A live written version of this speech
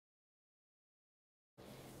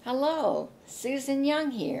Hello, Susan Young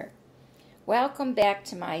here. Welcome back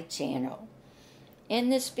to my channel. In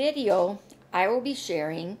this video, I will be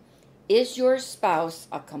sharing, is your spouse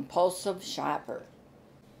a compulsive shopper?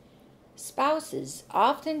 Spouses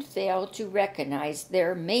often fail to recognize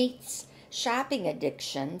their mate's shopping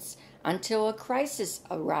addictions until a crisis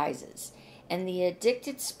arises and the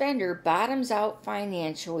addicted spender bottoms out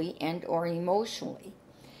financially and or emotionally.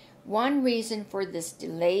 One reason for this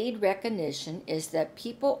delayed recognition is that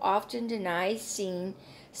people often deny seeing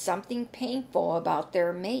something painful about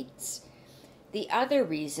their mates. The other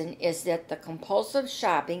reason is that the compulsive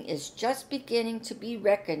shopping is just beginning to be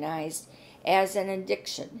recognized as an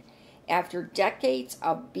addiction after decades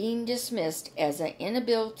of being dismissed as an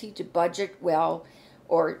inability to budget well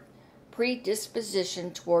or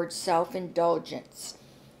predisposition towards self-indulgence.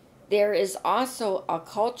 There is also a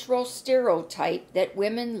cultural stereotype that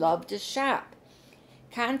women love to shop.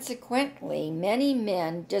 Consequently, many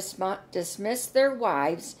men dismiss their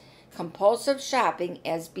wives' compulsive shopping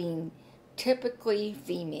as being typically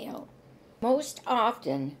female. Most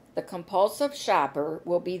often, the compulsive shopper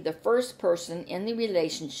will be the first person in the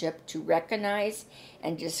relationship to recognize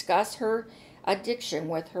and discuss her addiction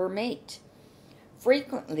with her mate.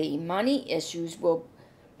 Frequently, money issues will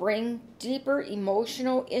bring deeper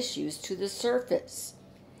emotional issues to the surface.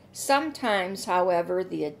 Sometimes, however,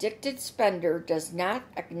 the addicted spender does not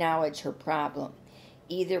acknowledge her problem,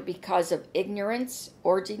 either because of ignorance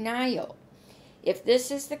or denial. If this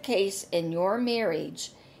is the case in your marriage,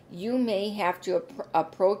 you may have to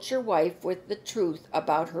approach your wife with the truth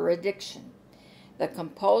about her addiction. The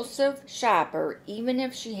compulsive shopper, even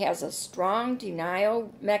if she has a strong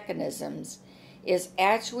denial mechanisms, is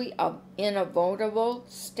actually in a vulnerable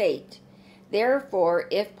state. Therefore,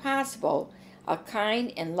 if possible, a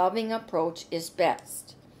kind and loving approach is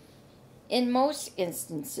best. In most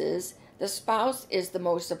instances, the spouse is the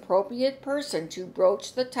most appropriate person to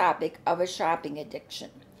broach the topic of a shopping addiction.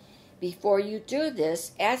 Before you do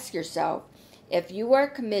this, ask yourself if you are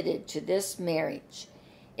committed to this marriage.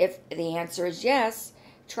 If the answer is yes,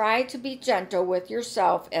 try to be gentle with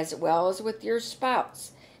yourself as well as with your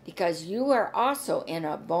spouse. Because you are also in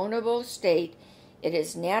a vulnerable state, it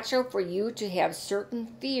is natural for you to have certain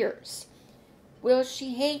fears. Will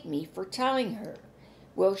she hate me for telling her?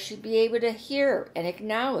 Will she be able to hear and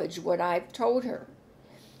acknowledge what I've told her?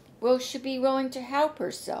 Will she be willing to help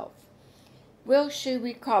herself? Will she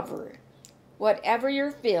recover? Whatever your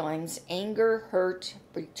feelings, anger, hurt,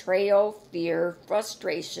 betrayal, fear,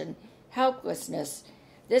 frustration, helplessness,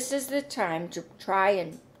 this is the time to try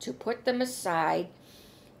and to put them aside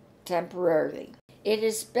temporarily. It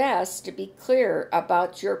is best to be clear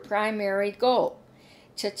about your primary goal,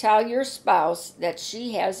 to tell your spouse that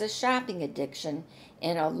she has a shopping addiction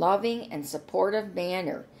in a loving and supportive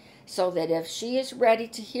manner, so that if she is ready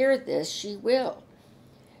to hear this, she will.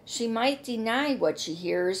 She might deny what she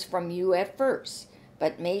hears from you at first,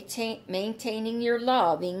 but maintaining your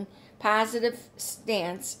loving, positive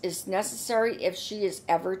stance is necessary if she is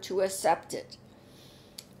ever to accept it.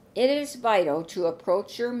 It is vital to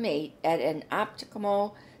approach your mate at an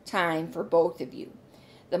optimal time for both of you.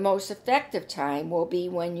 The most effective time will be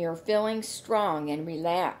when you're feeling strong and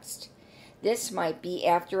relaxed. This might be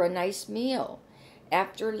after a nice meal,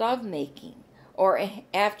 after lovemaking, or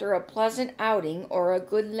after a pleasant outing or a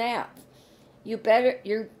good laugh. You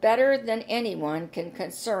better than anyone can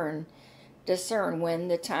discern when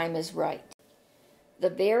the time is right. The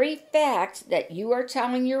very fact that you are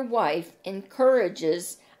telling your wife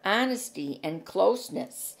encourages honesty and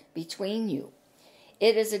closeness between you.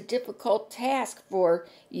 It is a difficult task for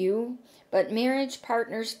you, but marriage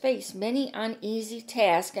partners face many uneasy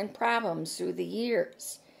tasks and problems through the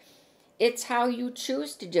years. It's how you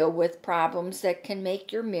choose to deal with problems that can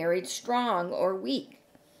make your marriage strong or weak.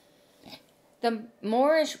 The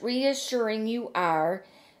more reassuring you are,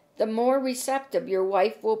 the more receptive your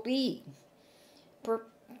wife will be.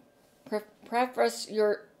 Preface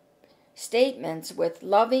your statements with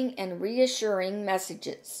loving and reassuring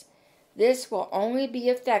messages. This will only be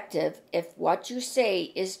effective if what you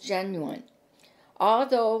say is genuine.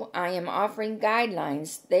 Although I am offering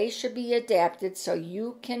guidelines, they should be adapted so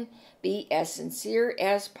you can be as sincere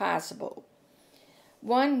as possible.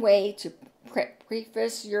 One way to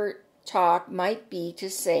preface your talk might be to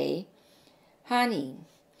say, "Honey,"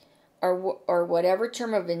 or whatever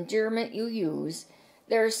term of endearment you use,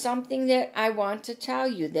 "there's something that I want to tell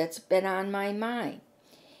you that's been on my mind.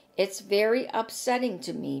 It's very upsetting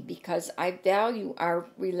to me because I value our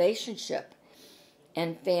relationship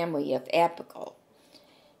and family if applicable,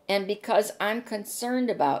 and because I'm concerned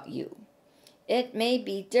about you. It may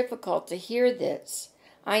be difficult to hear this,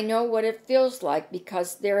 I know what it feels like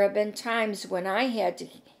because there have been times when I had to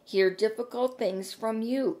hear difficult things from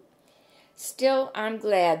you. Still, I'm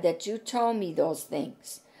glad that you told me those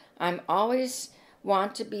things. I'm always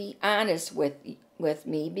want to be honest with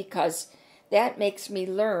me because that makes me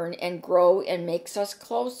learn and grow and makes us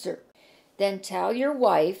closer. Then tell your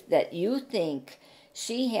wife that you think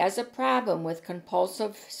she has a problem with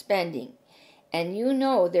compulsive spending, and you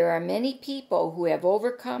know there are many people who have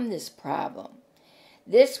overcome this problem.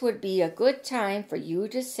 This would be a good time for you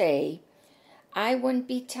to say, I wouldn't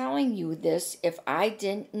be telling you this if I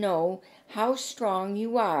didn't know how strong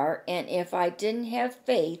you are and if I didn't have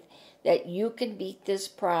faith that you can beat this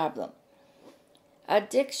problem.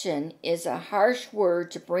 Addiction is a harsh word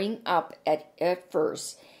to bring up at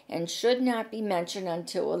first and should not be mentioned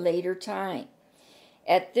until a later time.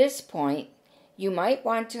 At this point, you might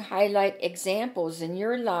want to highlight examples in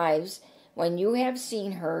your lives when you have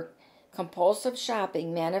seen her compulsive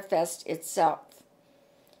shopping manifest itself.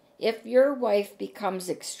 If your wife becomes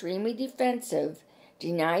extremely defensive,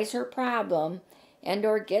 denies her problem, and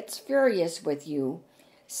or gets furious with you,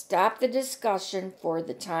 stop the discussion for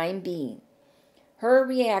the time being. Her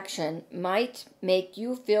reaction might make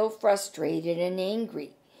you feel frustrated and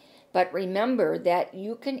angry, but remember that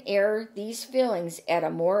you can air these feelings at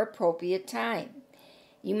a more appropriate time.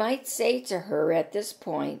 You might say to her at this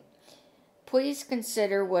point, please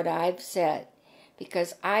consider what I've said,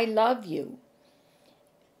 because I love you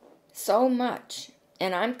so much,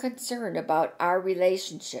 and I'm concerned about our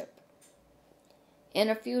relationship. In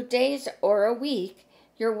a few days or a week,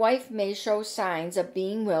 your wife may show signs of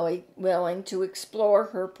being willing to explore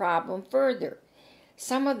her problem further.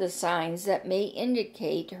 Some of the signs that may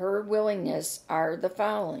indicate her willingness are the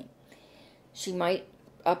following. She might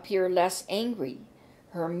appear less angry.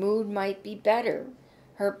 Her mood might be better.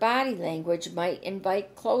 Her body language might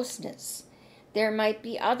invite closeness. There might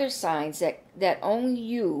be other signs that only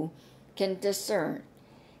you can discern.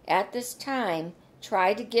 At this time,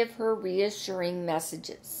 try to give her reassuring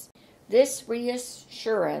messages. This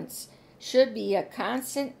reassurance should be a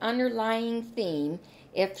constant underlying theme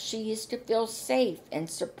if she is to feel safe and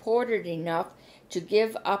supported enough to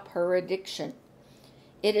give up her addiction.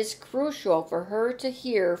 It is crucial for her to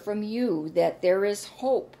hear from you that there is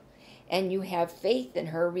hope and you have faith in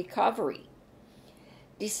her recovery.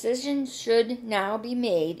 Decisions should now be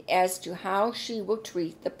made as to how she will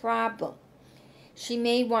treat the problem. She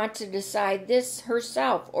may want to decide this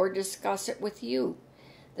herself or discuss it with you.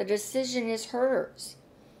 The decision is hers.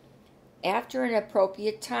 After an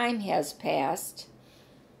appropriate time has passed,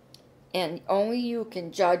 and only you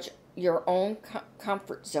can judge your own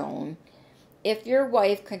comfort zone, if your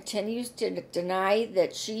wife continues to deny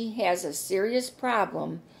that she has a serious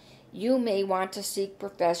problem, you may want to seek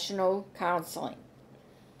professional counseling.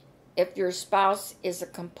 If your spouse is a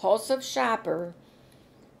compulsive shopper,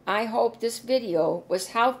 I hope this video was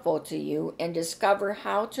helpful to you and discover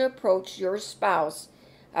how to approach your spouse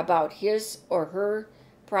about his or her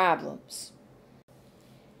problems.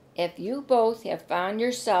 If you both have found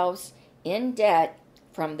yourselves in debt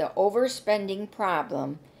from the overspending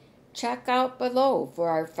problem, check out below for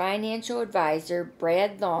our financial advisor,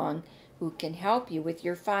 Brad Long, who can help you with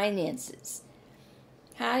your finances.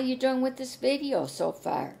 How are you doing with this video so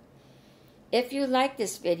far? If you like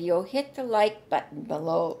this video, hit the like button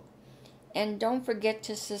below. And don't forget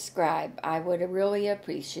to subscribe. I would really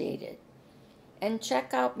appreciate it. And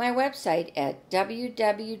check out my website at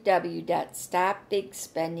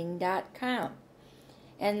www.stopbigspending.com.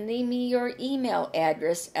 And leave me your email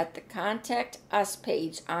address at the Contact Us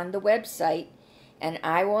page on the website, and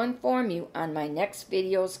I will inform you on my next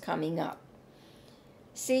videos coming up.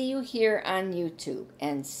 See you here on YouTube,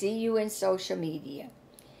 and see you in social media.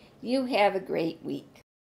 You have a great week.